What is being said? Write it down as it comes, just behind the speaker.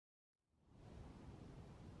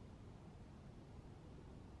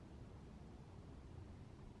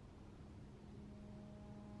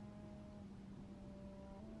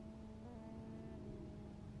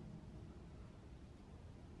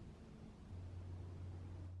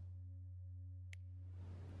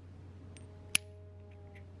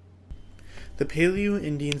The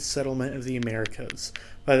Paleoindian settlement of the Americas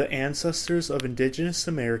by the ancestors of Indigenous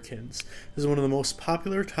Americans is one of the most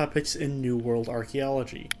popular topics in New World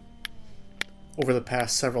archaeology. Over the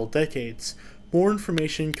past several decades, more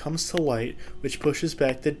information comes to light which pushes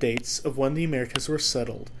back the dates of when the Americas were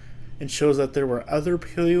settled and shows that there were other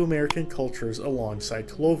Paleo-American cultures alongside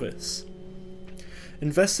Clovis.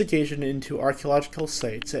 Investigation into archaeological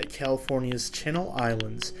sites at California's Channel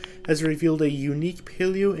Islands has revealed a unique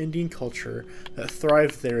Paleo-Indian culture that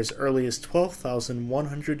thrived there as early as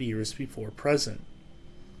 12,100 years before present.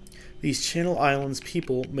 These Channel Islands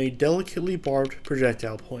people made delicately barbed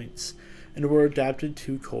projectile points and were adapted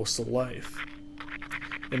to coastal life.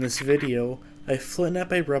 In this video, I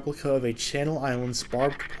flint-knap a replica of a Channel Islands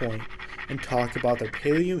barbed point and talk about their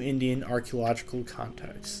Paleo-Indian archaeological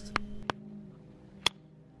context.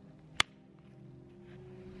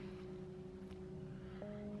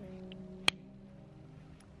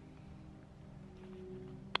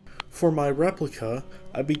 For my replica,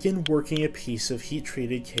 I begin working a piece of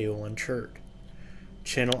heat-treated kaolin chert.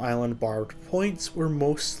 Channel Island barbed points were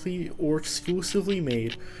mostly or exclusively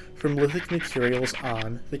made from lithic materials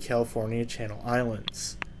on the California Channel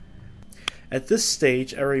Islands. At this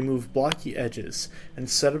stage, I remove blocky edges and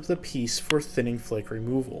set up the piece for thinning flake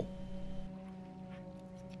removal.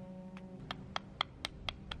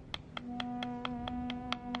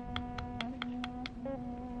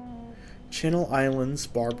 Channel Islands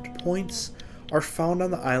barbed points are found on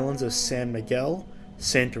the islands of San Miguel,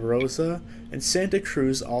 Santa Rosa, and Santa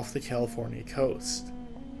Cruz off the California coast.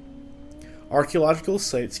 Archaeological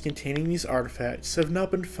sites containing these artifacts have not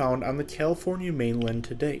been found on the California mainland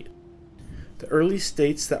to date. The earliest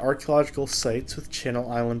dates that archaeological sites with Channel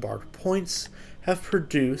Island barbed points have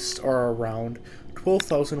produced are around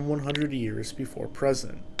 12,100 years before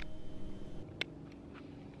present.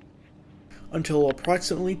 Until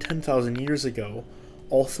approximately 10,000 years ago,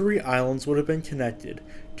 all three islands would have been connected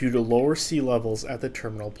due to lower sea levels at the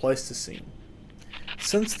terminal Pleistocene.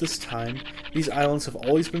 Since this time, these islands have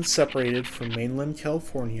always been separated from mainland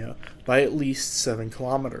California by at least 7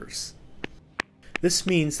 kilometers. This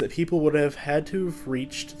means that people would have had to have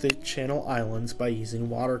reached the Channel Islands by using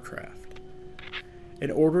watercraft.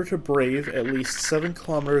 In order to brave at least 7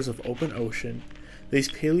 kilometers of open ocean, these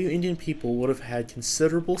Paleo-Indian people would have had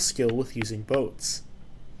considerable skill with using boats.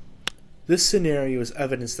 This scenario is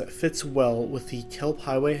evidence that fits well with the Kelp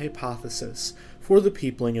Highway hypothesis for the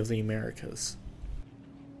peopling of the Americas.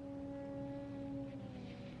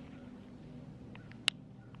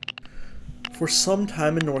 For some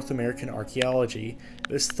time in North American archaeology,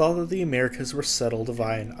 it is thought that the Americas were settled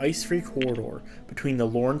via an ice-free corridor between the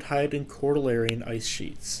Laurentide and Cordilleran ice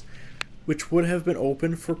sheets, which would have been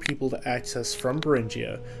open for people to access from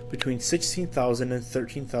Beringia between 16,000 and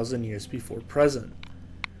 13,000 years before present.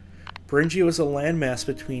 Beringia was a landmass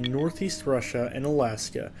between northeast Russia and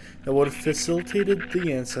Alaska that would have facilitated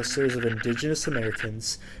the ancestors of Indigenous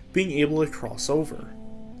Americans being able to cross over.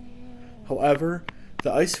 However,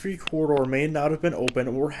 the ice-free corridor may not have been open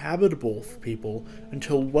or habitable for people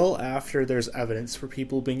until well after there's evidence for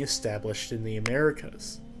people being established in the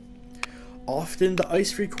Americas. Often, the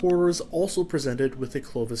ice-free corridor is also presented with the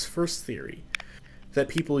Clovis first theory, that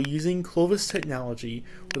people using Clovis technology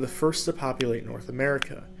were the first to populate North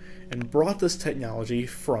America, and brought this technology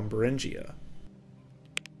from Beringia.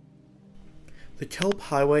 The Kelp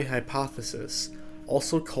Highway hypothesis,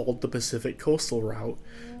 also called the Pacific Coastal Route,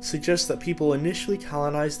 suggests that people initially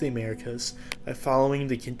colonized the Americas by following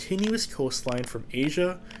the continuous coastline from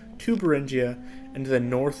Asia to Beringia and then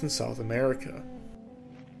North and South America.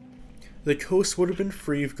 The coast would have been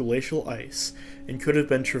free of glacial ice and could have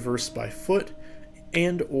been traversed by foot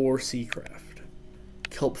and or seacraft.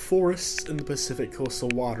 Kelp forests in the Pacific coastal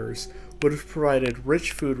waters would have provided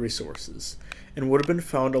rich food resources and would have been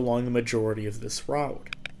found along the majority of this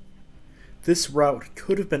route. This route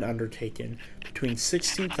could have been undertaken between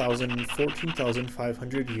 16,000 and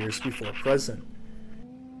 14,500 years before present.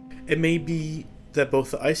 It may be that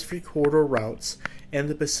both the ice-free corridor routes and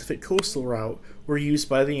the Pacific coastal route were used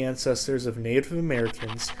by the ancestors of Native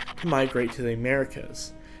Americans to migrate to the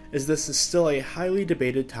Americas, as this is still a highly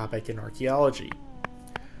debated topic in archaeology.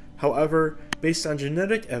 However, based on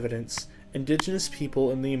genetic evidence, Indigenous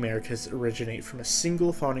people in the Americas originate from a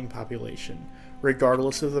single founding population,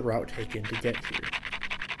 regardless of the route taken to get here.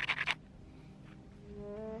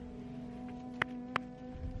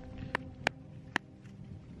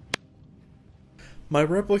 My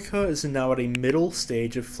replica is now at a middle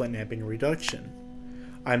stage of flint-knapping reduction.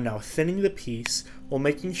 I am now thinning the piece while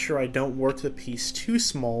making sure I don't work the piece too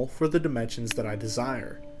small for the dimensions that I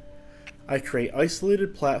desire. I create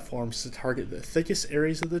isolated platforms to target the thickest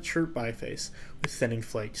areas of the chert biface with thinning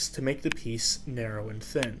flakes to make the piece narrow and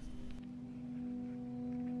thin.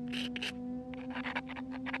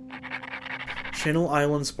 Channel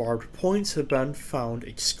Islands barbed points have been found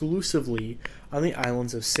exclusively on the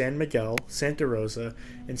islands of San Miguel, Santa Rosa,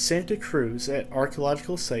 and Santa Cruz at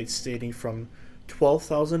archaeological sites dating from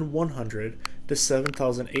 12,100 to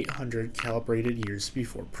 7,800 calibrated years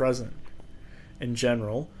before present. In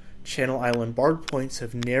general, Channel Island barbed points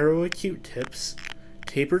have narrow acute tips,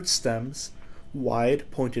 tapered stems, wide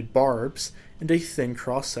pointed barbs, and a thin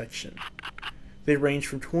cross-section. They range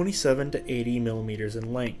from 27 to 80 millimeters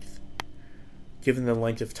in length. Given the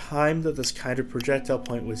length of time that this kind of projectile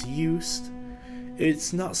point was used,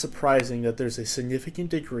 it's not surprising that there's a significant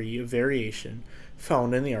degree of variation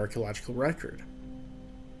found in the archaeological record.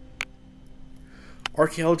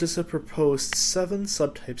 Archaeologists have proposed 7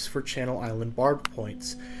 subtypes for Channel Island barbed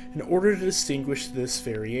points in order to distinguish this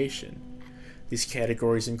variation. These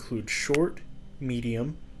categories include short,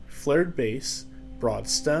 medium, flared base, broad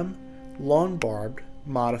stem, long barbed,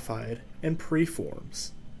 modified, and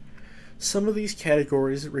preforms. Some of these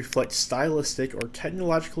categories reflect stylistic or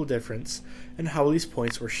technological difference in how these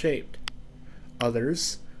points were shaped.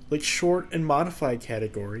 Others, like short and modified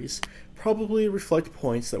categories, probably reflect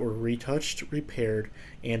points that were retouched, repaired,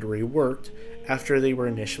 and reworked after they were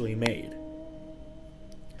initially made.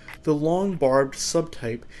 The long barbed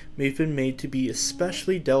subtype may have been made to be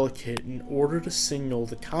especially delicate in order to signal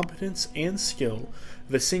the competence and skill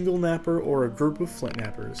of a single napper or a group of flint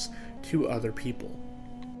knappers to other people.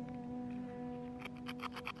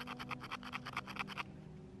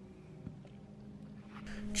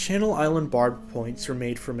 Channel Island barbed points are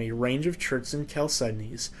made from a range of cherts and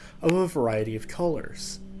chalcedonies of a variety of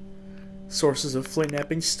colors. Sources of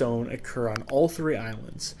flintknapping stone occur on all 3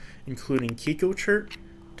 islands, including Kiko chert,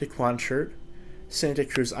 Tequan chert, Santa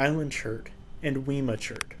Cruz Island chert, and Wima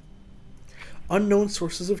chert. Unknown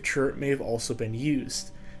sources of chert may have also been used,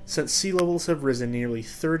 since sea levels have risen nearly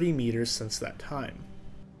 30 meters since that time.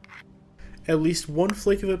 At least 1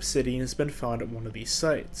 flake of obsidian has been found at one of these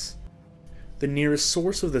sites. The nearest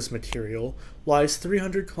source of this material lies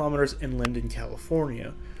 300 kilometers inland in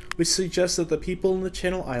California, which suggests that the people in the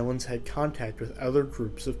Channel Islands had contact with other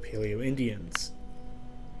groups of Paleoindians.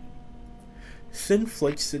 Thin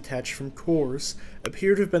flakes detached from cores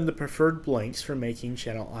appear to have been the preferred blanks for making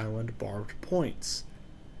Channel Island barbed points.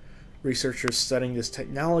 Researchers studying this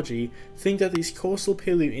technology think that these coastal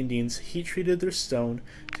Paleoindians heat-treated their stone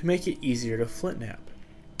to make it easier to flintknap.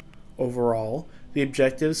 Overall, the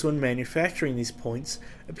objectives when manufacturing these points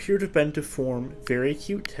appear to have been to form very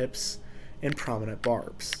acute tips and prominent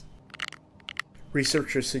barbs.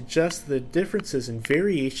 Researchers suggest that the differences and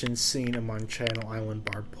variations seen among Channel Island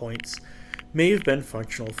barbed points may have been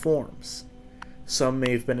functional forms. Some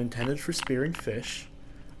may have been intended for spearing fish,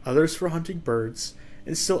 others for hunting birds,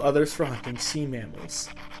 and still others for hunting sea mammals.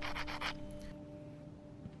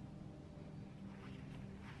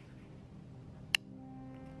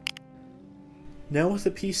 Now with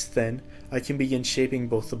the piece thin, I can begin shaping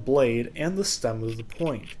both the blade and the stem of the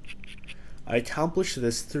point. I accomplish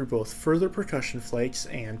this through both further percussion flakes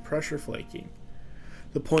and pressure flaking.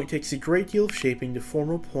 The point takes a great deal of shaping to form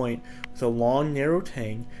a point with a long narrow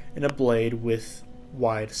tang and a blade with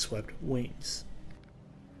wide swept wings.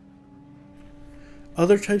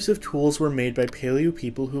 Other types of tools were made by Paleo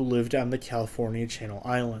people who lived on the California Channel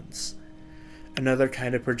Islands. Another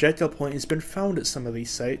kind of projectile point has been found at some of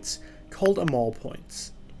these sites, called amal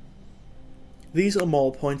points. These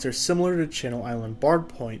amal points are similar to Channel Island barbed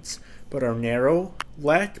points, but are narrow,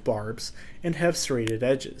 lack barbs, and have serrated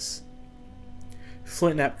edges.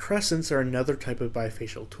 Flintknap crescents are another type of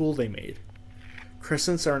bifacial tool they made.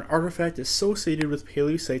 Crescents are an artifact associated with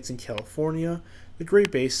paleo sites in California, the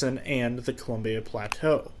Great Basin, and the Columbia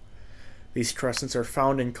Plateau. These crescents are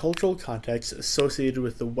found in cultural contexts associated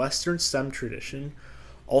with the Western stem tradition,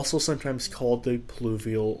 also sometimes called the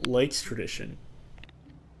Pluvial Lakes tradition.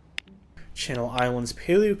 Channel Islands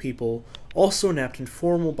Paleo people also napped in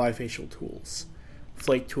formal bifacial tools,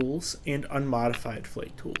 flake tools, and unmodified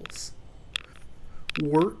flake tools.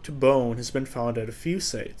 Worked bone has been found at a few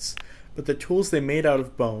sites, but the tools they made out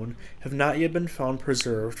of bone have not yet been found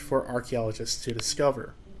preserved for archaeologists to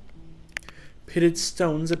discover. Pitted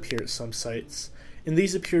stones appear at some sites, and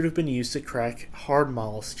these appear to have been used to crack hard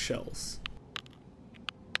mollusk shells.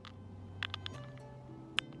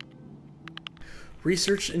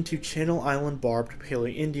 Research into Channel Island barbed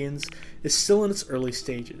Paleoindians is still in its early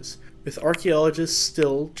stages, with archaeologists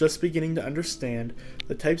still just beginning to understand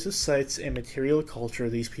the types of sites and material culture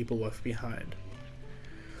these people left behind.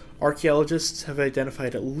 archaeologists have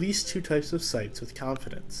identified at least two types of sites with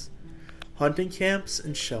confidence: hunting camps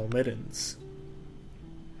and shell middens.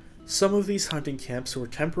 Some of these hunting camps were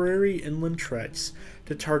temporary inland treks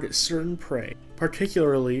to target certain prey,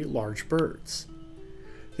 particularly large birds.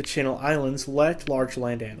 The Channel Islands lacked large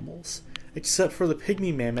land animals, except for the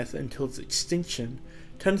pygmy mammoth until its extinction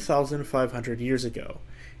 10,500 years ago,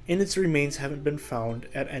 and its remains haven't been found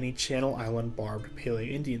at any Channel Island Barbed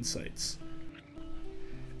Paleoindian sites.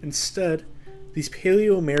 Instead, these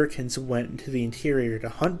Paleoamericans went into the interior to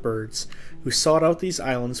hunt birds who sought out these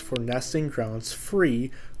islands for nesting grounds free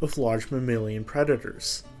of large mammalian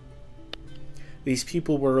predators. These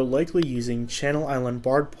people were likely using Channel Island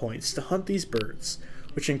Barbed points to hunt these birds,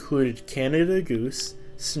 which included Canada goose,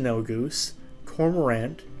 snow goose,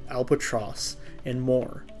 cormorant, albatross, and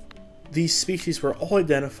more. These species were all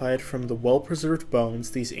identified from the well-preserved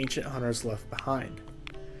bones these ancient hunters left behind.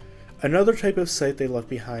 Another type of site they left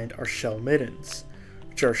behind are shell middens,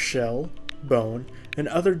 which are shell, bone, and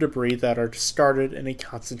other debris that are discarded in a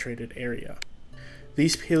concentrated area.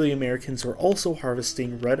 These Paleoamericans were also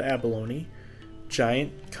harvesting red abalone,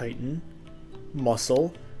 giant chitin,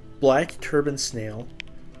 mussel, black turban snail,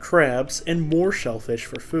 crabs, and more shellfish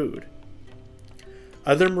for food.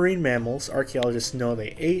 Other marine mammals archaeologists know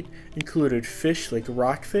they ate included fish like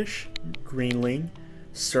rockfish, greenling,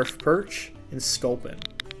 surf perch, and sculpin.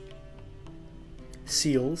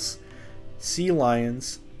 Seals, sea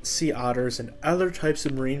lions, sea otters, and other types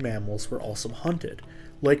of marine mammals were also hunted,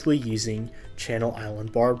 likely using Channel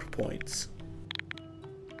Island Barbed points.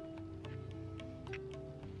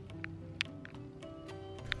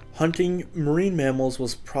 Hunting marine mammals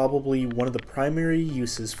was probably one of the primary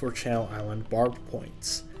uses for Channel Island Barbed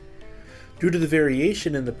points. Due to the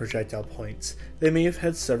variation in the projectile points, they may have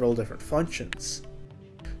had several different functions.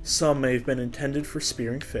 Some may have been intended for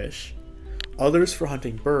spearing fish, others for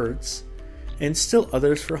hunting birds, and still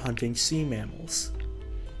others for hunting sea mammals.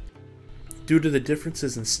 Due to the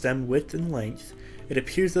differences in stem width and length, it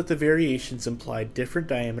appears that the variations implied different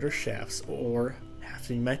diameter shafts or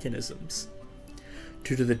hafting mechanisms.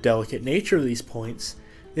 Due to the delicate nature of these points,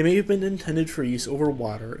 they may have been intended for use over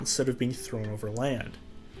water instead of being thrown over land.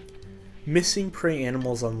 Missing prey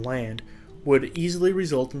animals on land would easily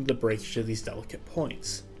result in the breakage of these delicate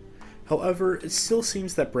points. However, it still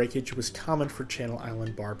seems that breakage was common for Channel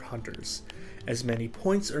Island Barbed hunters, as many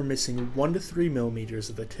points are missing 1 to 3 millimeters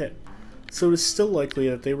of the tip, so it is still likely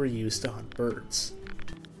that they were used to hunt birds.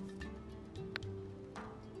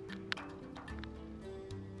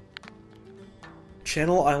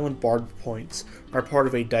 Channel Island Barbed points are part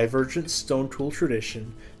of a divergent stone tool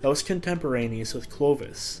tradition that was contemporaneous with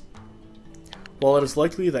Clovis. While it is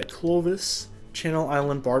likely that Clovis, Channel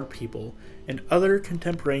Island Barbed people, and other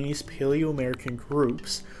contemporaneous Paleoamerican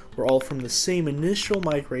groups were all from the same initial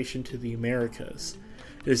migration to the Americas,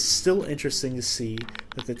 it is still interesting to see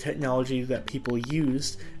that the technology that people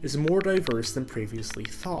used is more diverse than previously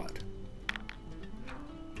thought.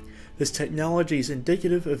 This technology is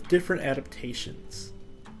indicative of different adaptations.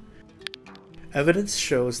 Evidence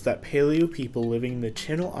shows that Paleo people living in the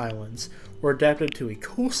Channel Islands were adapted to a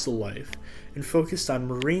coastal life and focused on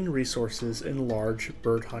marine resources and large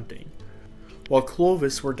bird hunting, while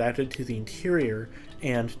Clovis were adapted to the interior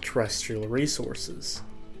and terrestrial resources.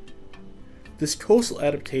 This coastal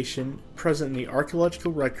adaptation, present in the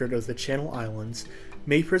archaeological record of the Channel Islands,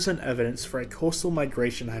 may present evidence for a coastal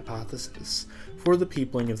migration hypothesis for the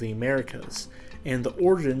peopling of the Americas and the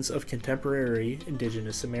origins of contemporary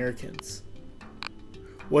Indigenous Americans.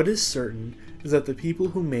 What is certain is that the people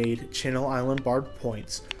who made Channel Island Barbed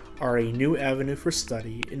points are a new avenue for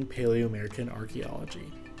study in Paleoamerican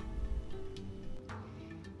archaeology.